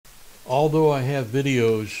Although I have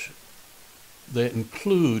videos that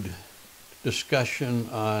include discussion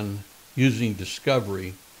on using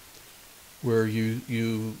discovery, where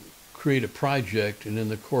you create a project, and in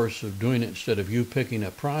the course of doing it, instead of you picking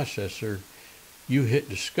a processor, you hit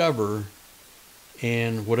discover,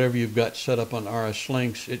 and whatever you've got set up on RS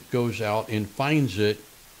Links, it goes out and finds it,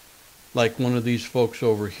 like one of these folks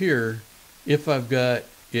over here, if I've got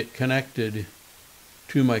it connected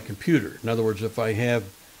to my computer. In other words, if I have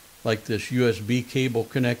like this USB cable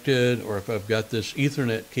connected, or if I've got this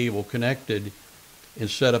Ethernet cable connected and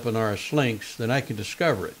set up in RS Links, then I can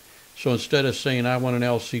discover it. So instead of saying I want an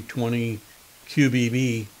LC20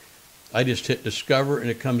 QBB, I just hit discover and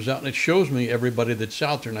it comes out and it shows me everybody that's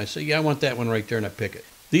out there, and I say, yeah, I want that one right there, and I pick it.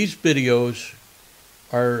 These videos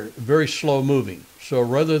are very slow moving. So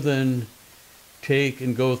rather than take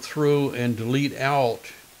and go through and delete out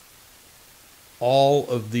all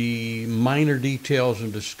of the minor details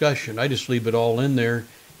and discussion, I just leave it all in there.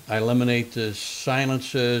 I eliminate the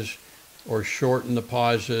silences or shorten the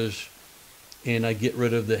pauses, and I get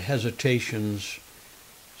rid of the hesitations.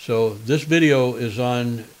 So this video is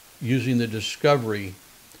on using the discovery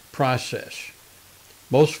process.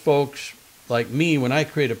 Most folks, like me, when I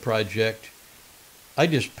create a project, I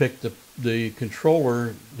just pick the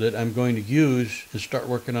controller that I'm going to use and start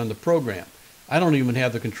working on the program. I don't even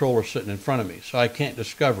have the controller sitting in front of me, so I can't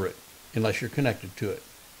discover it unless you're connected to it.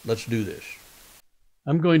 Let's do this.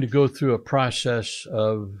 I'm going to go through a process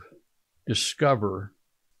of discover.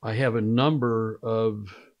 I have a number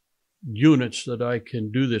of units that I can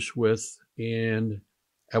do this with, and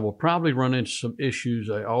I will probably run into some issues.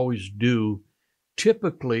 I always do.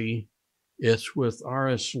 Typically, it's with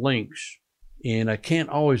RS Links, and I can't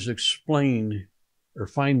always explain or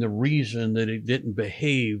find the reason that it didn't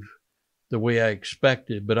behave the way I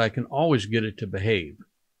expected, but I can always get it to behave.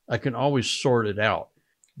 I can always sort it out.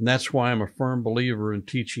 And that's why I'm a firm believer in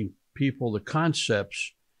teaching people the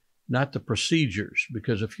concepts, not the procedures.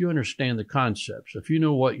 Because if you understand the concepts, if you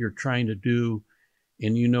know what you're trying to do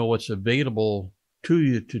and you know what's available to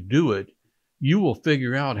you to do it, you will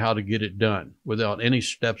figure out how to get it done without any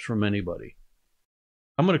steps from anybody.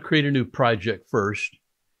 I'm going to create a new project first,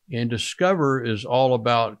 and discover is all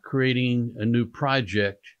about creating a new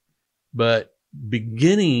project, but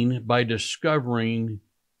beginning by discovering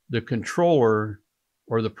the controller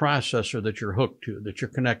or the processor that you're hooked to, that you're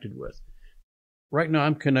connected with. Right now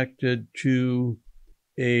I'm connected to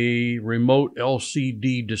a remote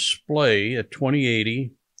LCD display, a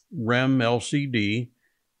 2080 REM LCD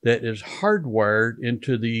that is hardwired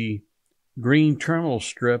into the green terminal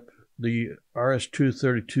strip, the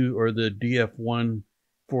RS-232 or the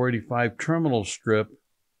DF1-485 terminal strip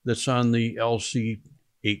that's on the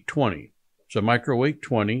LC820. It's a micro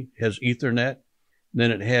 820, has Ethernet,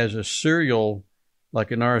 then it has a serial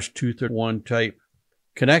like an RS-231 type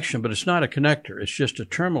connection, but it's not a connector, it's just a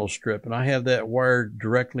terminal strip, and I have that wired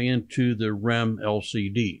directly into the REM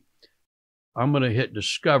LCD. I'm going to hit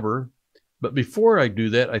discover, but before I do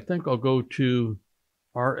that, I think I'll go to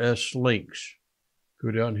RS Links.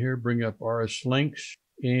 Go down here, bring up RS Links,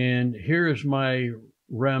 and here is my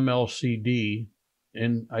REM LCD,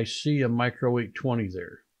 and I see a micro 820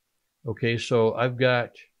 there. Okay, so I've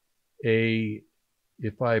got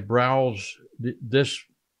if I browse this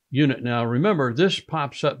unit now, remember this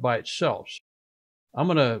pops up by itself. I'm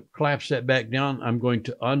going to collapse that back down. I'm going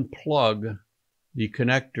to unplug the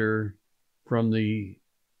connector from the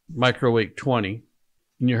micro 820,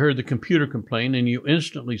 and you heard the computer complain, and you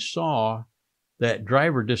instantly saw that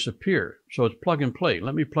driver disappear. So it's plug and play.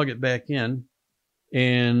 Let me plug it back in,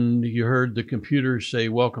 and you heard the computer say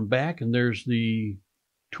welcome back, and there's the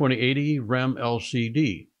 2080 REM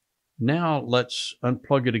LCD. Now let's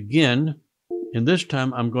unplug it again, and this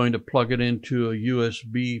time I'm going to plug it into a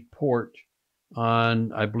USB port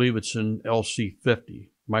on, I believe it's an LC50,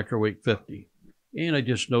 micro 850. And I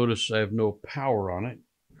just noticed I have no power on it.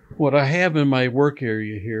 What I have in my work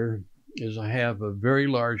area here is I have a very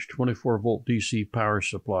large 24 volt DC power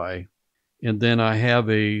supply, and then I have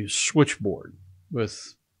a switchboard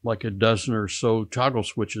with like a dozen or so toggle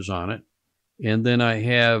switches on it, and then I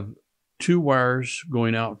have two wires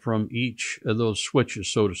going out from each of those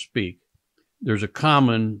switches, so to speak. There's a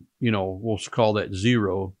common, we'll call that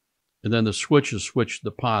 0, and then the switches switch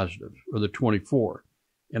the positive, or the 24.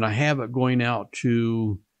 And I have it going out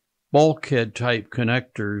to bulkhead type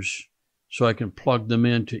connectors so I can plug them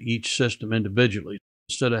into each system individually.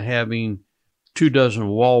 Instead of having 24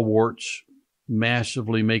 wall warts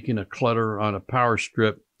massively making a clutter on a power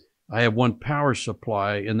strip, I have one power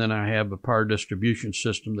supply, and then I have a power distribution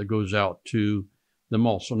system that goes out to them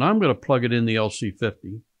all. So now I'm going to plug it in the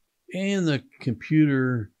LC50, and the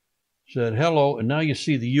computer said hello, and now you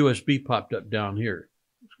see the USB popped up down here.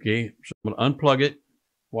 Okay, so I'm going to unplug it,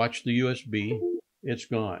 watch the USB, it's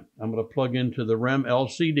gone. I'm going to plug into the REM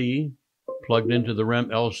LCD, plugged into the REM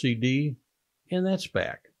LCD, and that's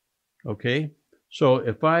back. Okay, so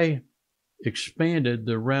if I expanded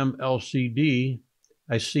the REM LCD,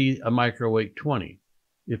 I see a micro 820.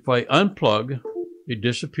 If I unplug, it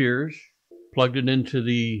disappears. Plugged it into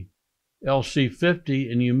the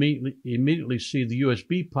LC50, and you immediately see the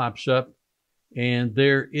USB pops up, and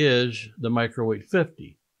there is the micro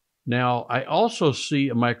 850. Now, I also see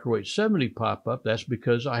a micro 870 pop up. That's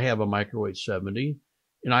because I have a micro 870,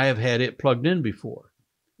 and I have had it plugged in before.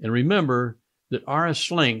 And remember that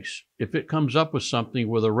RS Links, if it comes up with something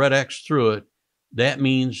with a red X through it, that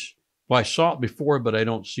means, well, I saw it before, but I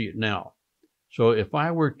don't see it now. So if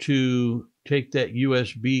I were to take that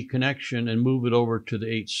USB connection and move it over to the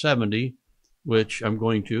 870, which I'm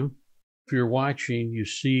going to, if you're watching, you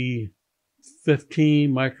see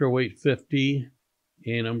 15 micro 850,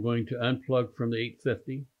 and I'm going to unplug from the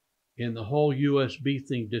 850, and the whole USB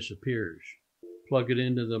thing disappears. Plug it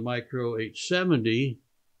into the micro 870,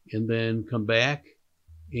 and then come back,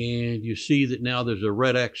 and you see that now there's a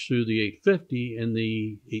red X through the 850, and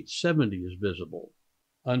the 870 is visible.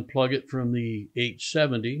 Unplug it from the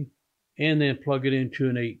 870, and then plug it into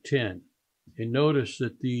an 810. And notice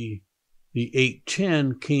that the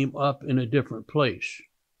 810 came up in a different place.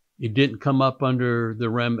 It didn't come up under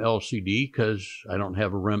the REM LCD because I don't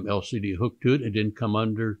have a REM LCD hooked to it. It didn't come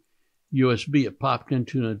under USB. It popped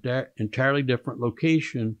into an entirely different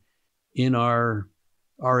location in our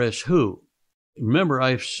RS-Who. Remember,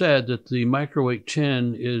 I've said that the micro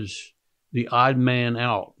 810 is the odd man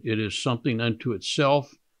out. It is something unto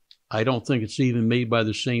itself. I don't think it's even made by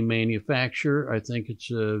the same manufacturer. I think it's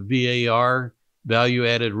a VAR,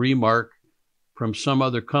 value-added remark, from some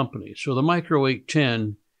other company. So the micro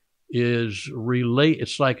 810 is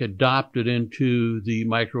it's like adopted into the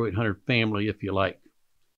micro 800 family, if you like.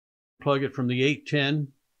 Plug it from the 810.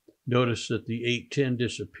 Notice that the 810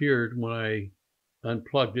 disappeared when I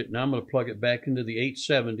unplugged it. Now I'm going to plug it back into the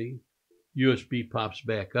 870. USB pops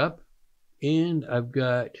back up, and I've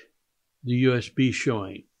got the USB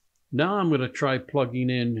showing. Now I'm going to try plugging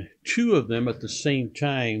in two of them at the same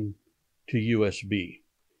time to USB.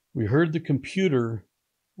 We heard the computer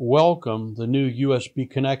welcome the new USB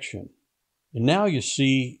connection. And now you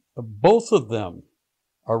see both of them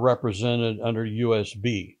are represented under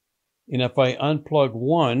USB. And if I unplug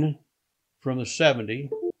one from the 70,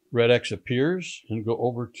 red X appears, and go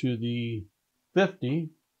over to the 50.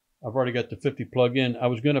 I've already got the 50 plug in. I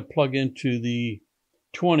was going to plug into the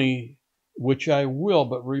 20, which I will,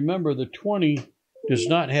 but remember the 20 does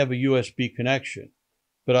not have a USB connection,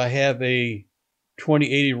 but I have a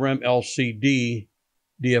 2080 REM LCD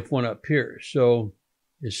DF1 up here. So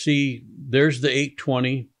you see, there's the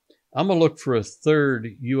 820. I'm going to look for a third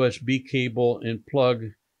USB cable and plug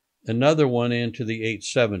another one into the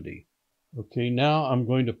 870. Okay, now I'm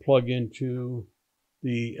going to plug into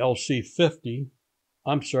the LC50.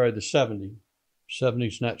 I'm sorry, the 70.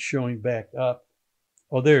 70's not showing back up.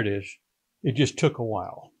 Oh, there it is. It just took a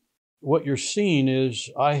while. What you're seeing is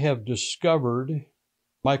I have discovered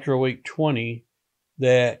micro 820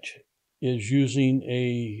 that is using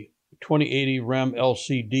a 2080 REM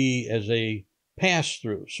LCD as a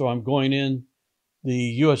pass-through. So I'm going in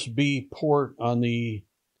the USB port on the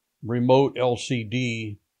remote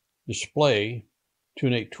LCD display to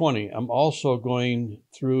an 820. I'm also going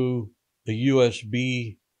through the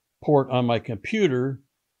USB port on my computer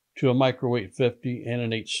to a micro 850 and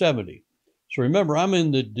an 870. So remember, I'm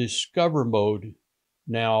in the discover mode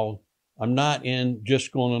now. I'm not in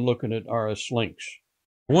just going and looking at RS Links.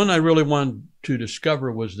 The one I really wanted to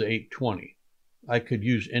discover was the 820. I could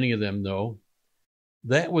use any of them though.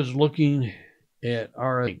 That was looking at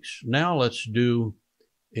RS Links. Now let's do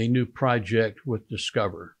a new project with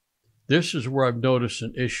Discover. This is where I've noticed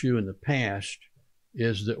an issue in the past,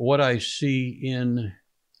 is that what I see in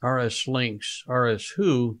RS Links,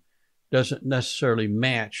 RS-Who, doesn't necessarily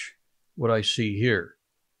match what I see here.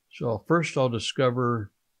 So first I'll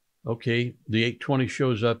discover, okay, the 820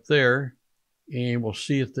 shows up there, and we'll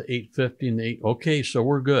see if the 850 and the okay, so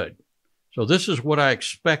we're good. So this is what I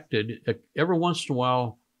expected. Every once in a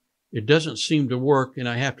while, it doesn't seem to work, and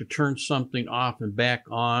I have to turn something off and back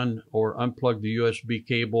on, or unplug the USB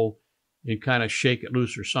cable and kind of shake it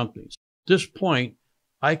loose or something. At this point,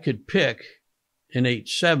 I could pick an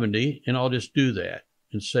 870, and I'll just do that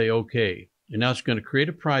and say okay. And now it's going to create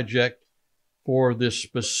a project for this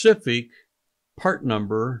specific part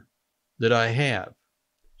number that I have.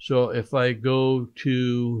 So if I go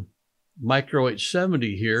to micro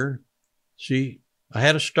 870 here, see, I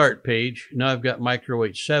had a start page. Now I've got micro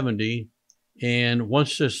 870. And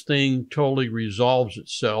once this thing totally resolves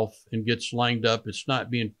itself and gets lined up, it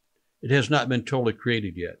has not been totally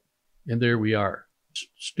created yet. And there we are.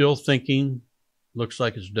 Still thinking, looks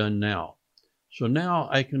like it's done now. So now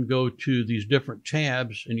I can go to these different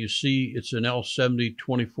tabs and you see it's an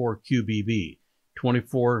L7024QBB,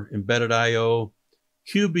 24 embedded IO.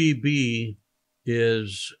 QBB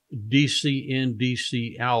is DC in,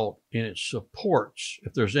 DC out, and it supports,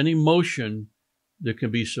 if there's any motion that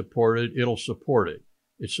can be supported, it'll support it.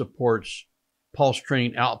 It supports pulse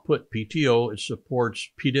train output, PTO. It supports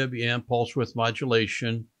PWM, pulse width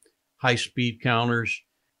modulation, high speed counters.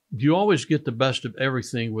 You always get the best of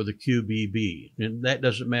everything with a QBB, and that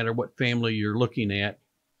doesn't matter what family you're looking at.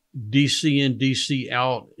 DC in, DC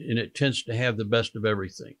out, and it tends to have the best of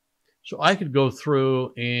everything. So I could go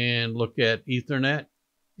through and look at Ethernet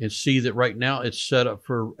and see that right now it's set up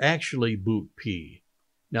for actually boot P.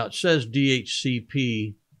 Now it says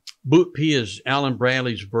DHCP. Boot P is Alan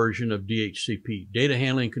Bradley's version of DHCP, Data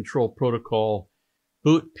Handling Control Protocol.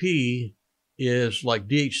 Boot P is like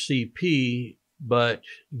DHCP, but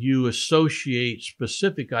you associate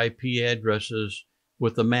specific IP addresses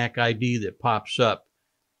with the MAC ID that pops up.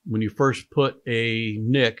 When you first put a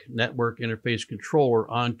NIC, Network Interface Controller,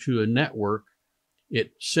 onto a network,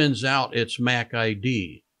 it sends out its MAC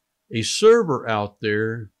ID. A server out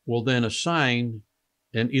there will then assign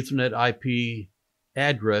an Ethernet IP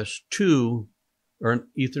address to, or an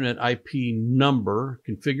Ethernet IP number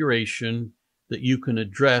configuration that you can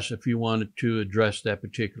address if you wanted to address that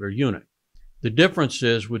particular unit. The difference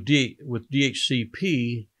is with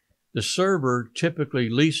DHCP, the server typically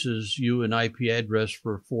leases you an IP address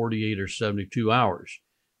for 48 or 72 hours.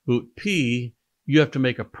 Boot P, you have to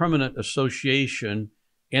make a permanent association.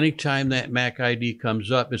 Anytime that MAC ID comes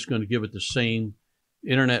up, it's going to give it the same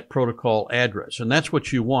Internet Protocol address. And that's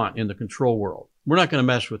what you want in the control world. We're not going to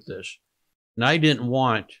mess with this. And I didn't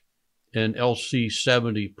want an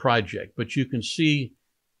LC70 project, but you can see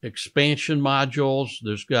expansion modules.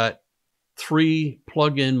 There's got 3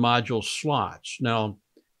 plug-in module slots. Now,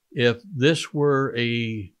 if this were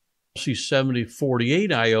a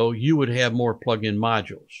LC7048 IO, you would have more plug-in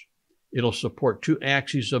modules. It'll support 2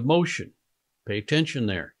 axes of motion. Pay attention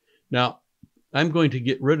there. Now, I'm going to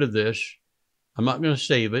get rid of this. I'm not going to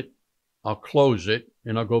save it. I'll close it,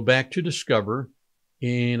 and I'll go back to Discover.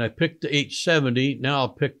 And I picked the 870. Now I'll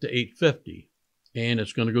pick the 850. And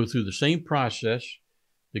it's going to go through the same process.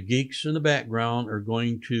 The geeks in the background are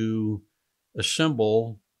going to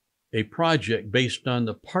assemble a project based on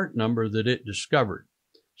the part number that it discovered.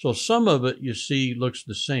 So some of it, you see, looks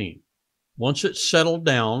the same. Once it's settled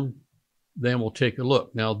down, then we'll take a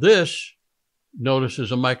look. Now this, notice,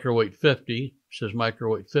 is a micro 850. It says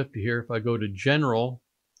micro 850 here. If I go to General,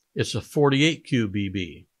 it's a 48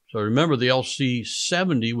 QBB. So remember, the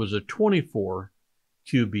LC70 was a 24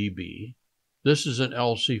 QBB. This is an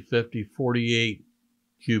LC50 48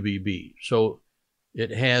 QBB. So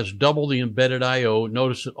it has double the embedded I/O.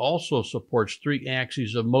 Notice it also supports 3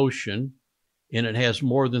 axes of motion, and it has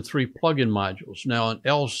more than 3 plug-in modules. Now, an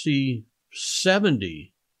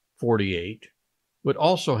LC70 48 would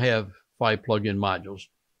also have 5 plug-in modules.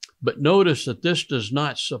 But notice that this does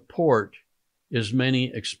not support as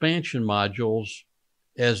many expansion modules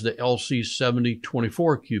as the LC70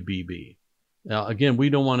 24 QBB. Now, again, we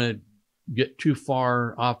don't want to get too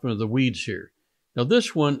far off into the weeds here. Now,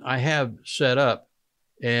 this one I have set up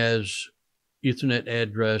as Ethernet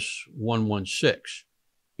address 116.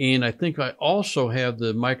 And I think I also have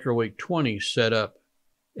the micro 820 set up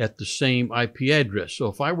at the same IP address. So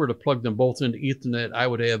if I were to plug them both into Ethernet, I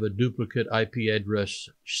would have a duplicate IP address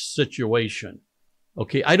situation.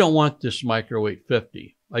 Okay, I don't want this micro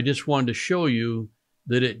 850. I just wanted to show you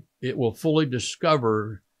that it will fully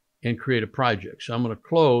discover and create a project. So I'm going to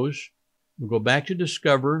close. We'll go back to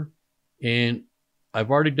Discover, and I've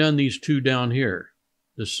already done these 2 down here,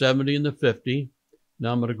 the 70 and the 50.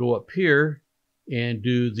 Now I'm going to go up here and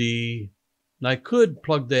do and I could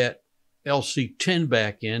plug that LC10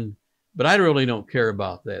 back in, but I really don't care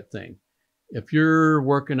about that thing. If you're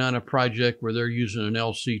working on a project where they're using an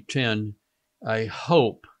LC10, I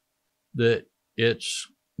hope that it's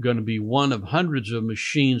going to be one of hundreds of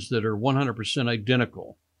machines that are 100%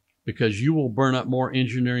 identical, because you will burn up more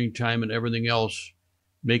engineering time and everything else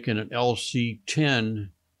making an LC10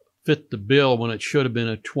 fit the bill when it should have been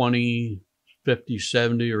a 20, 50,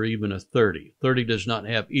 70, or even a 30. 30 does not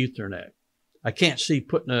have Ethernet. I can't see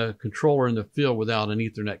putting a controller in the field without an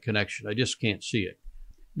Ethernet connection. I just can't see it.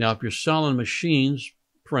 Now, if you're selling machines,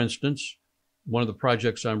 for instance, one of the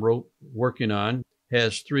projects I'm working on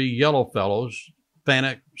has 3 yellow fellows.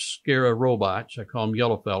 Thanaxcara robots. I call them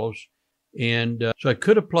yellow fellows. And so I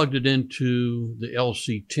could have plugged it into the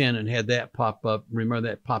LC10 and had that pop up. Remember,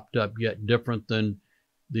 that popped up yet different than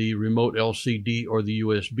the remote LCD or the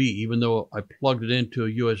USB. Even though I plugged it into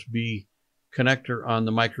a USB connector on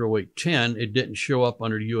the Microwave 10, it didn't show up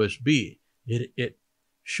under USB. It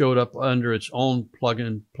showed up under its own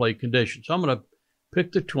plug-and-play condition. So I'm going to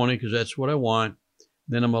pick the 20 because that's what I want.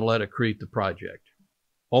 Then I'm going to let it create the project.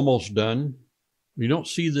 Almost done. You don't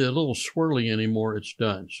see the little swirly anymore. It's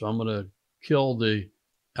done. So I'm going to kill the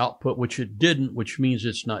output, which it didn't, which means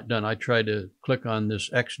it's not done. I tried to click on this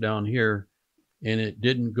X down here and it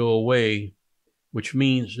didn't go away, which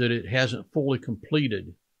means that it hasn't fully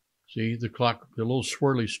completed. See, the clock, the little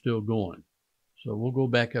swirly's still going. So we'll go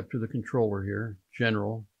back up to the controller here,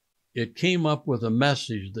 General. It came up with a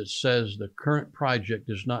message that says the current project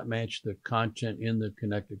does not match the content in the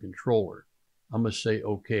connected controller. I'm going to say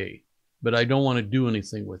okay, but I don't want to do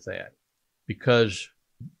anything with that because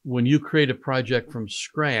when you create a project from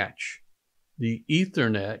scratch, the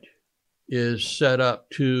Ethernet is set up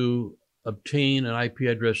to obtain an IP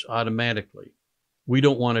address automatically. We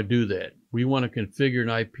don't want to do that. We want to configure an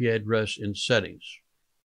IP address in settings.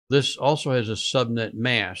 This also has a subnet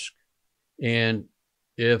mask, and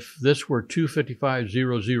if this were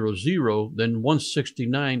 255.0.0.0, then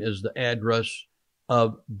 169 is the address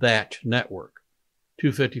of that network.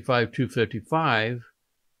 255.255,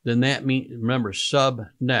 then that means, remember,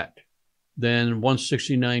 subnet. Then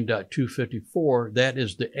 169.254, that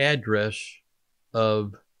is the address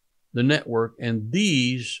of the network, and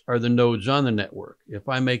these are the nodes on the network. If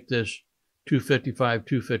I make this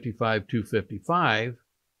 255.255.255,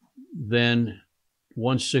 then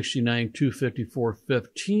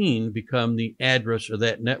 169.254.15 become the address of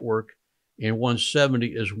that network, and 170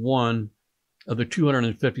 is one of the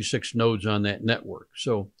 256 nodes on that network.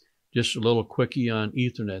 So just a little quickie on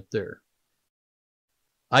Ethernet there.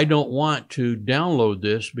 I don't want to download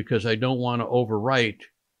this because I don't want to overwrite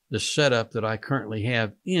the setup that I currently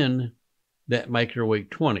have in that Microwave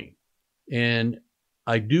 20. And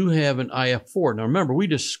I do have an IF4. Now remember, we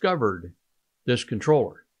discovered this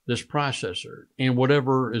controller, this processor, and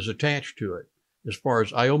whatever is attached to it as far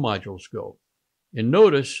as I/O modules go. And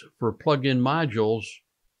notice for plug-in modules,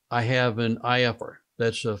 I have an IF4.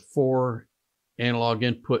 That's a 4 analog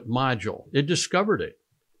input module. It discovered it.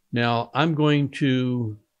 Now I'm going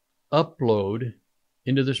to upload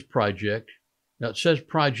into this project. Now it says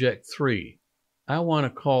project 3. I want to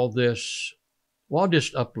call this, well, I'll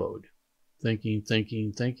just upload. Thinking.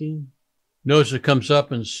 Notice it comes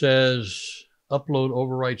up and says upload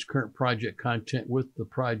overwrites current project content with the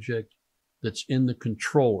project that's in the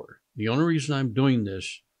controller. The only reason I'm doing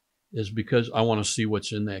this is because I want to see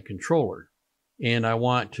what's in that controller. And I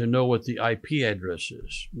want to know what the IP address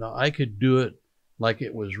is. Now I could do it like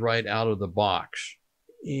it was right out of the box.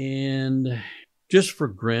 And just for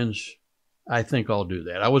grins, I think I'll do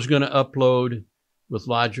that. I was going to upload with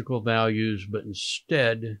logical values, but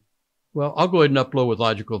instead, well, I'll go ahead and upload with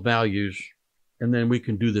logical values, and then we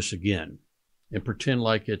can do this again and pretend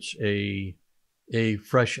like it's a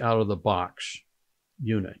fresh out of the box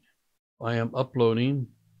unit. I am uploading.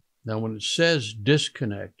 Now when it says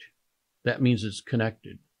disconnect, that means it's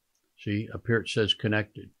connected. See, up here it says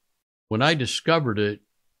connected. When I discovered it,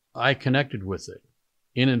 I connected with it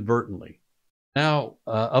inadvertently. Now,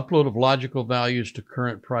 upload of logical values to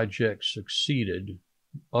current project succeeded.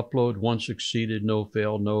 Upload 1 succeeded, no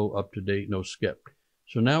failed, no up to date, no skip.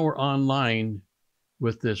 So now we're online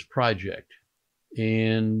with this project.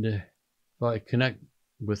 And if I connect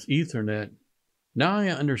with Ethernet, now I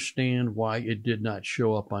understand why it did not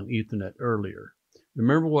show up on Ethernet earlier.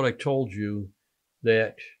 Remember what I told you,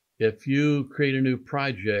 that if you create a new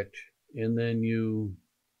project and then you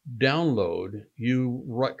download, you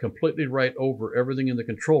completely write over everything in the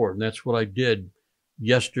controller. And that's what I did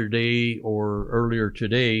yesterday or earlier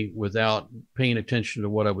today without paying attention to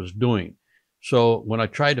what I was doing. So when I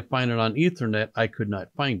tried to find it on Ethernet, I could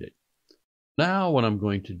not find it. Now what I'm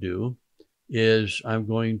going to do is I'm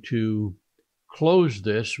going to close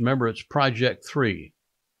this. Remember, it's project 3.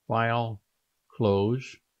 File,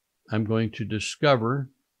 close. I'm going to discover,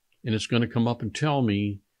 and it's going to come up and tell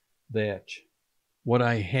me that what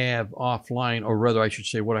I have offline, or rather I should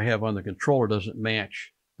say what I have on the controller, doesn't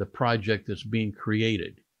match the project that's being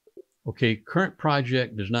created. Okay, current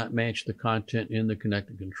project does not match the content in the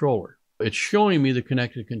connected controller. It's showing me the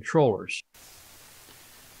connected controllers.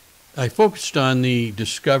 I focused on the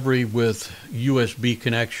discovery with USB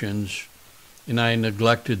connections and I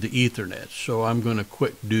neglected the Ethernet. So I'm going to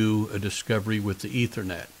quick do a discovery with the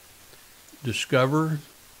Ethernet. Discover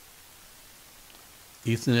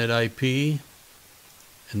Ethernet IP.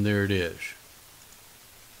 And there it is.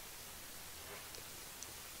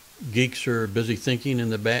 Geeks are busy thinking in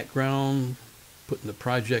the background, putting the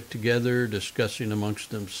project together, discussing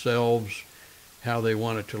amongst themselves how they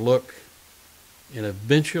want it to look, and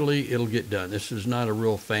eventually it'll get done. This is not a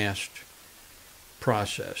real fast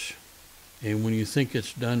process. And when you think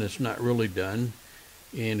it's done, it's not really done.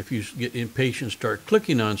 And if you get impatient, start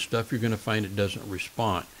clicking on stuff, you're going to find it doesn't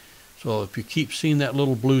respond. So if you keep seeing that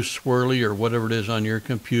little blue swirly or whatever it is on your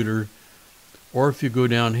computer, or if you go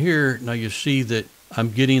down here, now you see that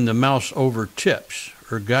I'm getting the mouse over tips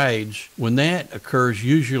or guides. When that occurs,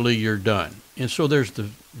 usually you're done. And so there's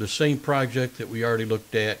the same project that we already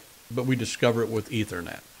looked at, but we discover it with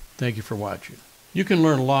Ethernet. Thank you for watching. You can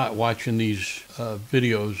learn a lot watching these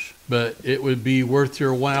videos, but it would be worth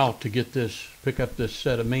your while to get this, pick up this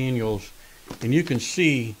set of manuals, and you can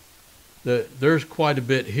see that there's quite a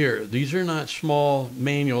bit here. These are not small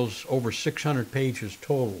manuals, over 600 pages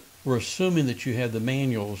total. We're assuming that you have the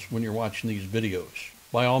manuals when you're watching these videos.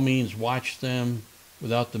 By all means, watch them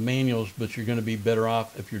without the manuals, but you're going to be better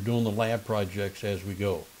off if you're doing the lab projects as we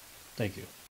go. Thank you.